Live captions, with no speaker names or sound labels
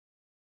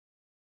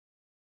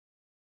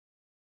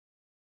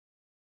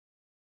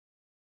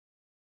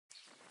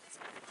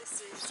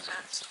is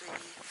at the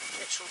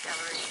Mitchell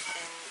Gallery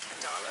in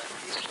Kendala, the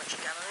beautiful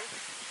Mitchell Gallery,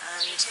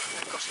 and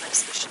they've got an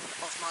exhibition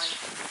of my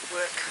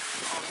work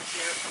on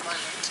here at the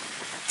moment,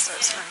 so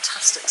it's a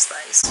fantastic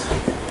space.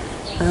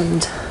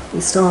 And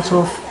we start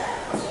off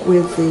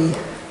with the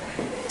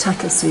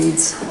tacker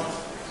seeds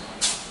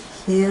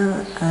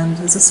here, and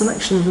there's a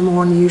selection of the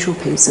more unusual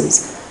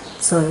pieces,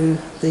 so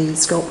the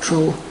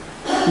sculptural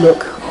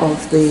look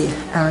of the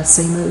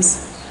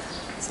Aracemas.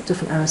 It's a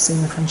different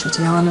Aracema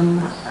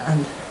Franchetianum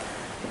and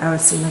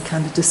Aracema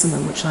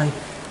candidissimum, which I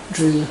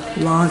drew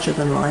larger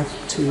than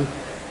life to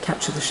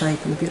capture the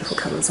shape and the beautiful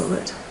colours of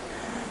it.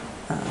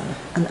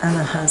 And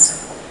Anna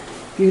has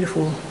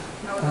beautiful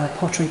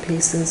pottery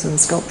pieces and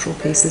sculptural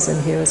pieces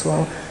in here as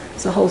well.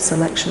 It's a whole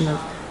selection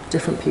of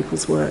different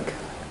people's work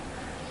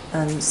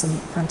and some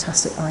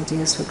fantastic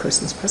ideas for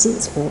Christmas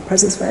presents or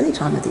presents for any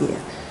time of the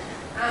year.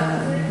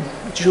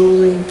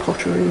 Jewellery,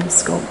 pottery,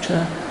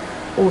 sculpture,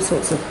 all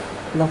sorts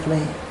of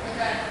lovely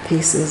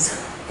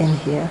pieces in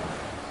here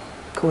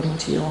according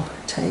to your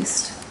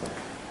taste.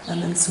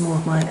 And then some more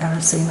of my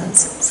Aracemas.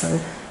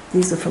 So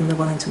these are from the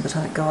Wellington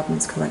Botanic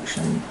Gardens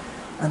collection,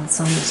 and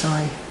some that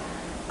I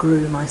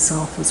grew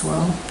myself as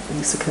well, the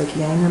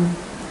Cicochianum,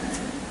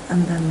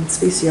 and then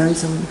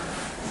Speciosum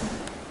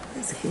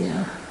is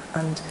here,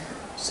 and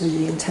so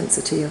the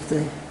intensity of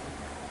the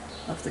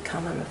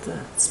colour of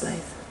the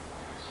spathe.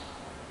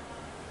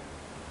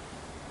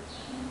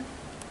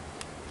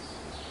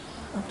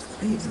 Up to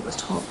the leaves at the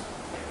top.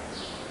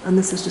 And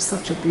this is just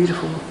such a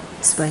beautiful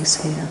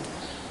space here.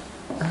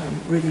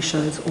 Really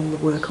shows all the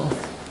work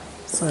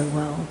off so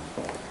well.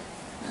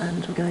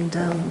 And we're going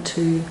down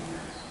to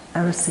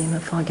Aracema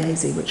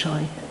farghese, which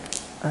I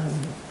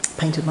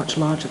painted much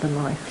larger than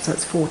life, so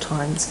it's 4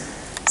 times.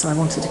 So I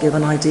wanted to give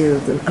an idea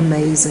of the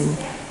amazing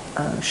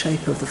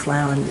shape of the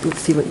flower, and you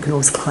feel like you can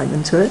always climb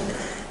into it.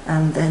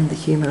 And then the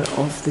humour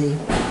of the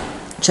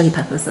chili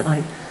peppers that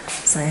I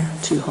say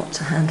are too hot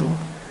to handle.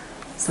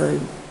 So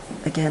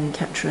again,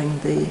 capturing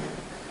the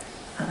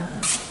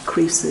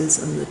creases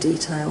and the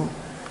detail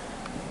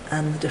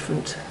and the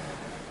different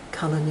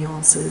colour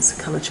nuances,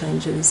 colour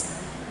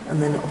changes, and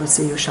then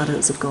obviously your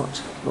shadows have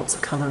got lots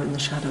of colour in the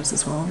shadows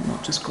as well,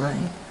 not just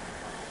grey.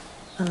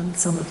 And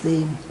some of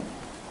the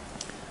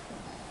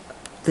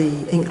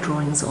ink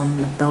drawings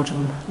on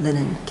Belgian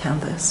linen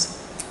canvas,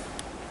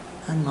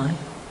 and my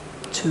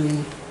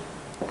TUI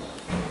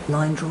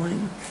line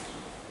drawing,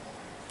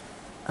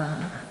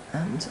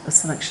 and a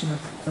selection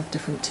of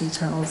different tea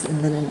towels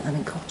in linen and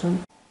in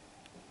cotton.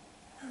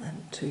 And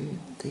then to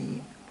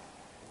the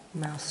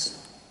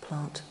mouse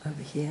plant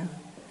over here.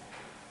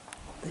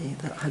 I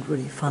had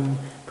really fun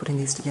putting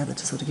these together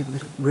to sort of give a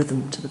little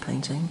rhythm to the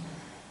painting.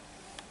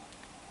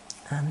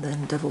 And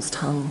then Devil's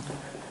Tongue,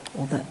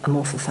 or the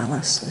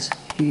Amorphophallus, this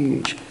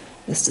huge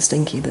Mr.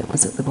 Stinky that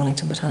was at the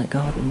Wellington Botanic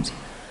Gardens.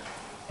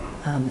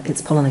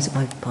 It's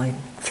pollinated by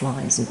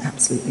flies and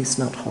absolutely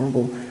smelt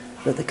horrible,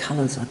 but the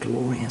colours are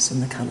glorious,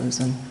 and the colours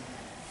and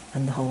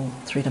the whole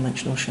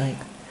three-dimensional shape.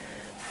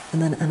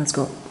 And then Anna's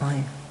got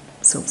my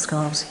silk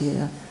scarves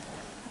here,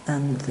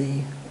 and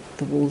the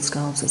wool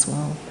scarves as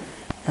well,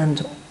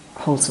 and a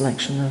whole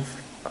selection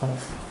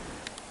of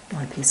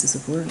my pieces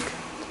of work,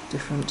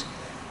 different.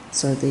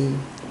 So the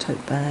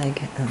tote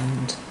bag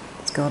and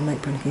this garden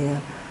apron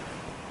here,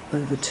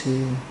 over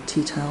to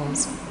tea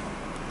towels,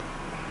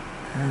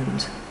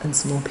 and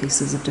some more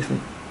pieces of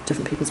different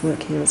people's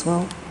work here as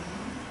well,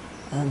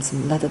 and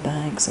some leather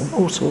bags and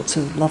all sorts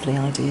of lovely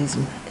ideas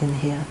in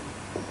here.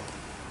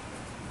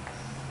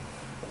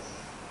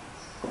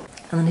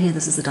 And then here,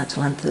 this is the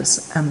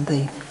Dactylanthus and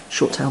the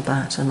short-tailed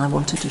bat, and I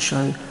wanted to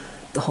show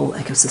the whole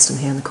ecosystem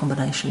here and the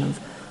combination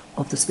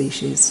of the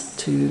species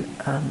to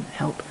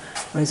help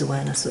raise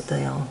awareness that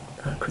they are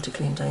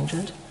critically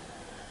endangered.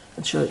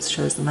 It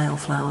shows the male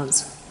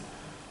flowers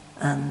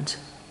and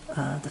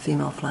the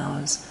female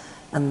flowers,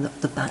 and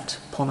the bat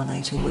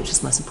pollinating, which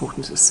is most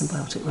important, is a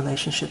symbiotic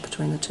relationship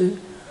between the two.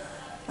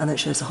 And it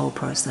shows the whole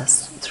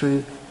process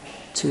through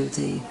to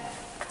the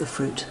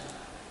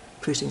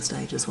fruiting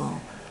stage as well.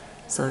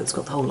 So it's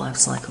got the whole life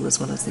cycle as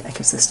well as the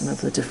ecosystem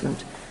of the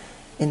different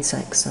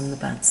insects and the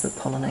bats that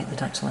pollinate the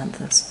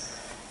Dactylanthus.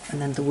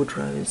 And then the wood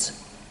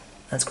rose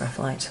as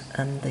graphite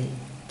and the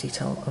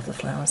detail of the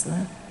flowers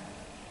there.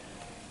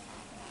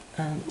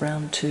 And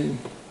round to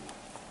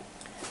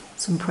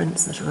some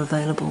prints that are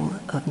available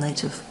of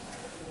native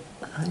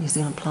New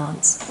Zealand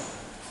plants,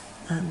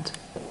 and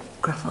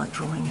graphite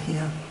drawing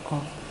here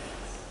of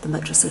the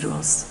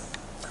Metrosideros,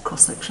 a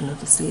cross-section of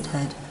the seed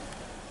head,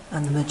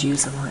 and the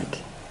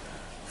Medusa-like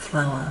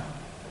flower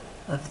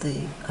of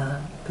the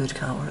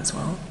Bootkawa as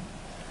well.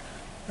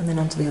 And then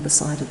onto the other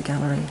side of the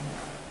gallery,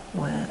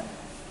 where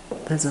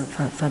there's a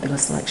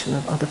fabulous selection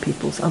of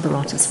other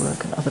artists'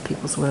 work and other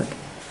people's work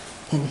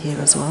in here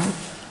as well.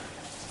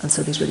 And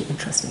so these really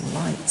interesting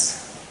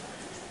lights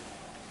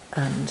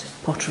and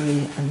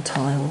pottery and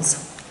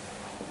tiles.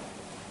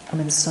 I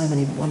mean, there's so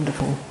many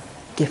wonderful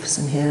gifts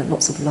in here,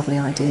 lots of lovely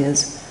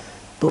ideas,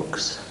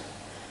 books,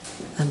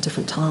 and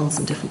different tiles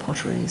and different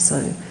pottery.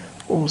 So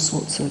all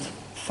sorts of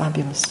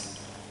fabulous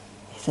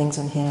things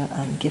on here,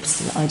 and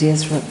gifts and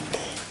ideas for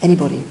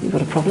anybody. If you've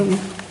got a problem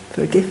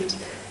for a gift,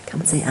 come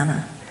and see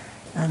Anna.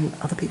 And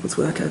other people's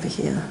work over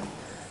here.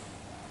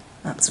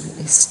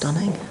 Absolutely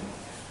stunning.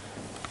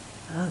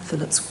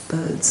 Philip's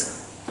birds.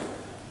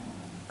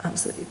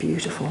 Absolutely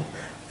beautiful.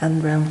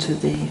 And round to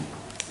the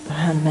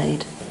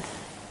handmade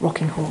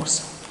rocking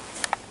horse.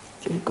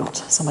 If you've got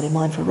somebody in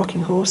mind for a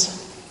rocking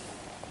horse.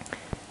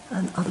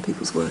 And other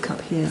people's work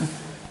up here.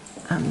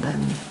 And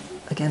then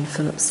again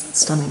Philip's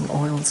stunning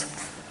oils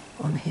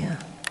on here.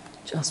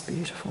 Just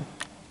beautiful.